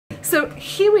So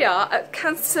here we are at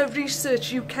Cancer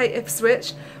Research UK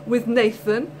Ipswich with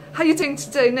Nathan. How are you doing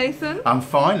today, Nathan? I'm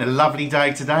fine. A lovely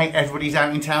day today. Everybody's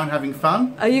out in town having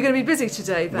fun. Are you going to be busy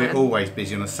today then? We're always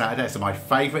busy on a Saturday. It's my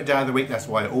favourite day of the week. That's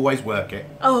why I always work it.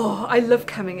 Oh, I love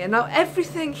coming in. Now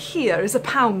everything here is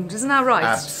 £1, isn't that right?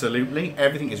 Absolutely.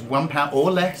 Everything is £1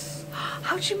 or less.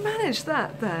 How do you manage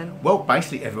that then? Well,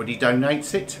 basically everybody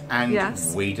donates it and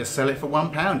yes. we just sell it for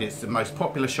 £1. It's the most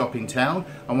popular shop in town,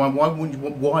 and why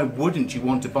wouldn't you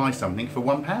want to buy something for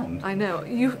 £1? I know.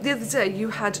 The other day you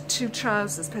had two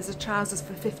trousers, pairs of trousers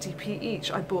for 50p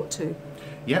each. I bought two.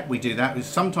 Yep, we do that.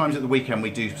 Sometimes at the weekend we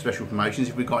do special promotions.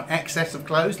 If we've got an excess of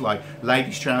clothes, like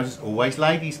ladies' trousers, always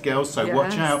ladies, girls, so yes.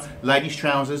 Watch out. Ladies'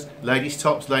 trousers, ladies'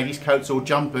 tops, ladies' coats or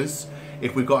jumpers.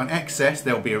 If we've got an excess,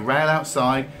 there'll be a rail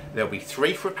outside. There'll be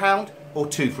 3 for £1 or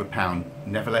 2 for £1,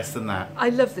 never less than that. I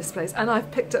love this place, and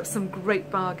I've picked up some great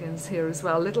bargains here as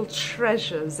well. Little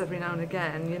treasures every now and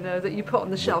again, you know, that you put on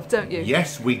the shelf, don't you?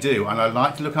 Yes, we do, and I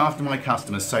like to look after my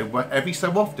customers, so every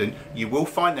so often you will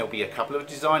find there'll be a couple of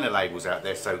designer labels out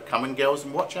there, so come and girls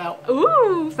and watch out.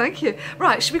 Ooh, thank you.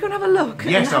 Right, should we go and have a look?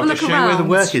 Yes, I'll just show you where the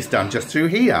work is done, just through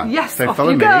here. Yes, so off follow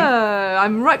you me. go.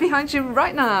 I'm right behind you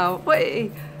right now.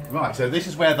 Wait. Right, so this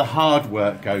is where the hard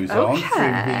work goes on through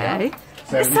here.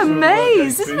 So it's a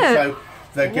maze, isn't it?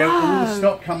 So all the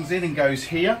stock comes in and goes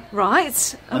here.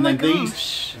 Right. Oh and my then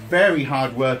gosh. These very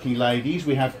hard-working ladies.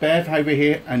 We have Bev over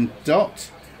here and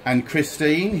Dot and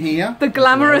Christine here. The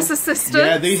glamorous assistant.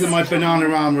 Yeah, these are my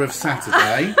Bananarama of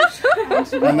Saturday.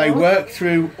 And they work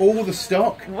through all the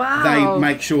stock. Wow. They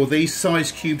make sure these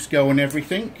size cubes go on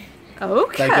everything.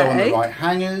 Okay. They go on the right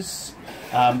hangers.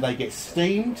 They get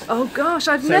steamed. Oh gosh,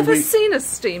 I've never seen a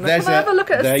steamer. Can I have a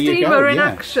look at a steamer in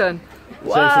action?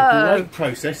 Wow. So it's a great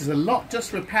process. It's a lot just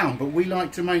for £1, but we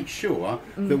like to make sure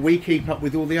that we keep up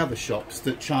with all the other shops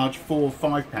that charge £4 or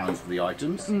 £5 for the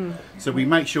items. So we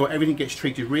make sure everything gets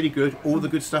treated really good. All the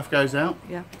good stuff goes out.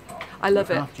 Yeah, I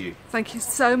love it. After you. Thank you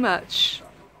so much.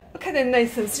 Okay then,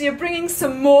 Nathan, so you're bringing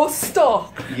some more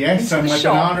stock. Yes, so my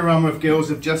Bananarama of girls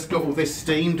have just got all this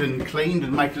steamed and cleaned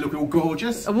and make it look all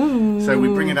gorgeous. Ooh, so we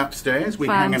bring it upstairs, we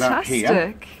hang it up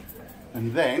here.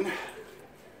 And then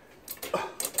it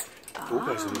all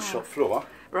goes on the shop floor.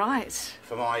 Right.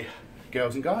 For my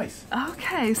girls and guys.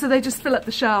 Okay, so they just fill up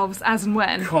the shelves as and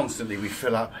when? Constantly, we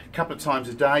fill up a couple of times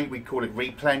a day. We call it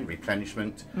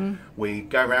replenishment. We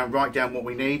go around, write down what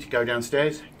we need, go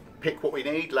downstairs, pick what we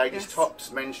need, ladies'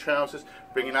 tops, men's trousers,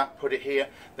 bring it up, put it here.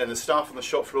 Then the staff on the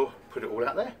shop floor put it all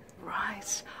out there.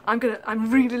 Right.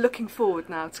 I'm really looking forward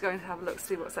now to going to have a look,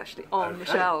 see what's actually on the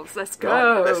shelves. Let's go.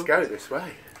 Right, let's go this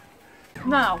way.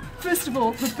 Now, first of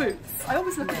all, the boots. I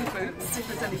always look at the boots, see if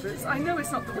there's any boots. I know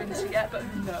it's not the winter yet, but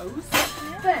who knows?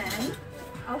 Then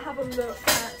I'll have a look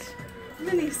at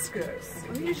mini skirts.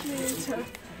 I'm usually into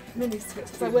mini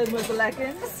skirts because I wear them over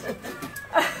leggings.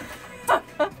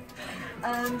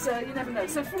 And you never know.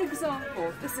 So, for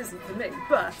example, this isn't for me,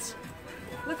 but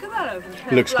look at that over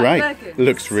there. Looks great. Leggings.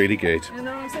 Looks really good. You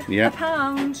know what I'm saying? Yeah.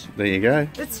 £1. There you go.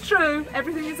 It's true.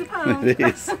 Everything is £1. It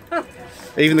is.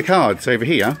 Even the cards over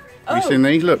here. Have you seen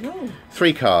these? Look,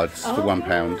 3 cards for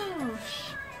 £1.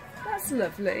 Gosh. That's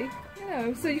lovely. You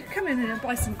know, so you can come in here and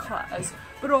buy some clothes,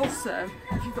 but also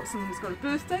if you've got someone who's got a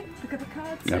birthday, pick up a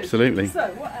card too. Absolutely. So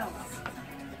what else?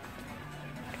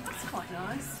 That's quite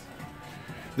nice.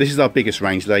 This is our biggest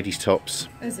range, ladies' tops.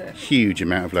 Is it? Huge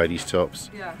amount of ladies' tops.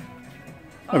 Yeah.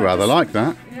 I rather like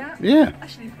that. Yeah? Yeah.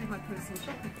 Actually, you could be my personal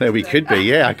shopper. There we could be,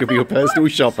 yeah. I could be your personal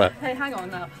shopper. Hey, hang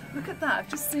on now. Look at that. I've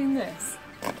just seen this.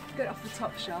 Get it off the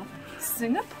top shelf.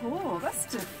 Singapore. That's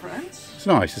different. It's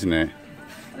nice, isn't it?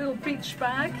 A little beach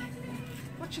bag.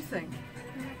 What do you think?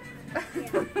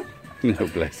 Oh,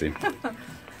 bless him.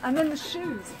 And then the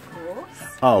shoes, of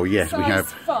course. Oh, yes, Size we have.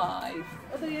 5.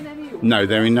 Are they in any order? No,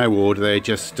 they're in no order. They're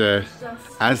just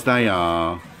as they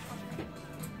are.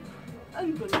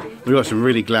 Unbelievable. We've got some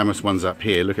really glamorous ones up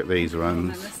here. Look at these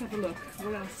ones. Let's have a look.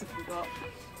 What else have we got?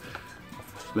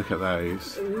 Look at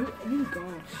those. Oh gosh.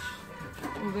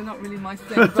 Well, they're not really my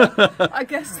thing, but I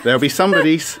guess there'll be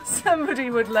somebody's. Somebody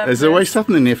would love There's this. always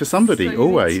something in here for somebody, so you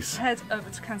always. Need to head over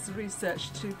to Cancer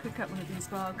Research to pick up one of these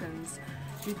bargains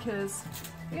because,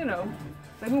 you know,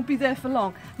 they won't be there for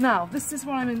long. Now, this is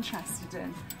what I'm interested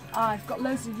in. I've got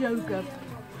loads of yoga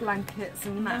blankets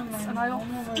and mats, and I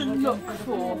often look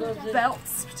for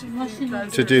belts, particularly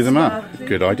those to do them up.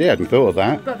 Good idea, I hadn't thought of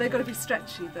that. But they've got to be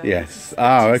stretchy though. Yes.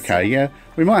 Oh, okay, yeah.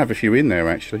 We might have a few in there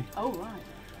actually. Oh, right.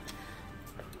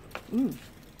 Ooh,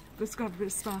 there's got a bit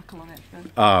of sparkle on it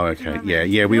then. Oh, okay.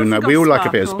 Yeah, we all know. We all like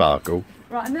a bit of sparkle.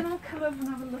 Right, and then I'll come over and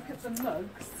have a look at the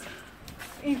mugs.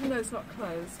 even though it's not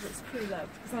closed, but it's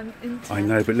pre-loved because I'm into. I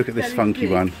know, but look at this very funky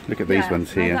big. one. Look at these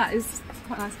ones here. That is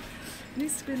quite nice. It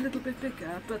needs to be a little bit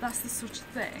bigger, but that's the sort of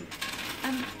thing.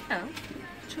 And you know,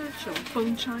 Churchill,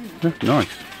 bone china. Oh, nice.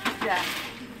 Yeah.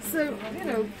 So, you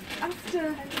know,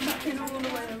 after looking all the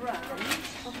way around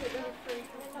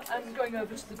and going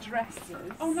over to the dresses.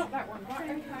 Oh, not that one. Right,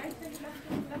 okay.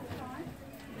 That's fine.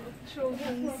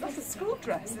 Children's, that's a school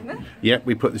dress, isn't it? Yep,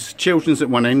 we put the children's at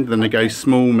one end, then they go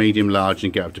small, medium, large,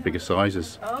 and get up to bigger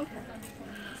sizes. Okay.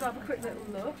 So have a quick little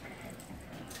look.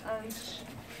 And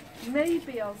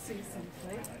maybe I'll see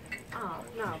something. Ah,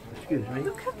 now,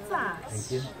 look at that.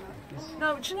 Thank you.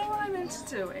 Now, do you know what I'm into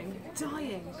doing?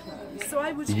 Dyeing clothes. So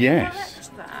I would Yes.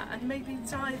 correct that and maybe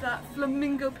dye that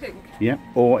flamingo pink. Yep,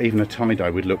 or even a tie-dye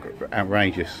would look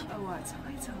outrageous. Oh, right,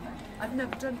 tie-dye. I've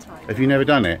never done tie-dye. Have you never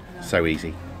done it? No. So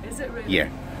easy. Is it really? Yeah.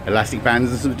 Elastic bands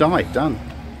and some dye, done.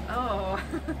 Oh,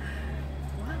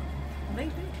 well,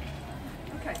 maybe.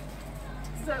 Okay,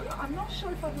 so I'm not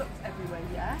sure if I've looked everywhere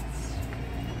yet.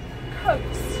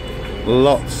 Coats.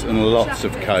 Lots and lots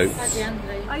of Jackets. coats.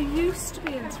 I used to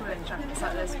be into wearing jackets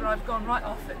like this, but I've gone right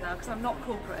off it now because I'm not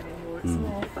corporate anymore. It's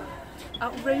more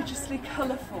outrageously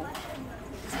colourful.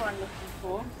 That's what I'm looking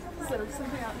for. So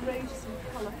something outrageously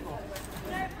colourful,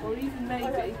 or even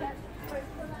maybe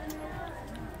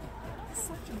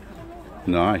satin colour.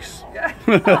 Nice.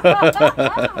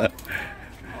 Yeah.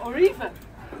 Or even.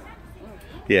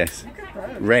 Yes. Look at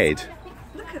those. Red.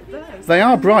 Look at those. They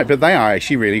are bright, but they are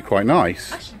actually really quite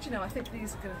nice. Actually, do you know, I think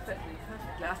these are going to fit me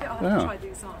perfectly. I think I'll have to Oh. try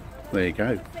these on. There you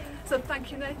go. So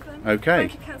thank you, Nathan. Okay.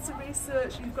 Thank you, Cancer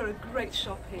Research. You've got a great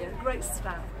shop here, great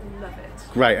staff. Love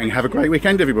it. Great, and have a great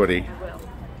weekend, everybody. I will.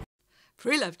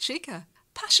 Preloved Chica,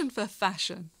 passion for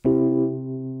fashion.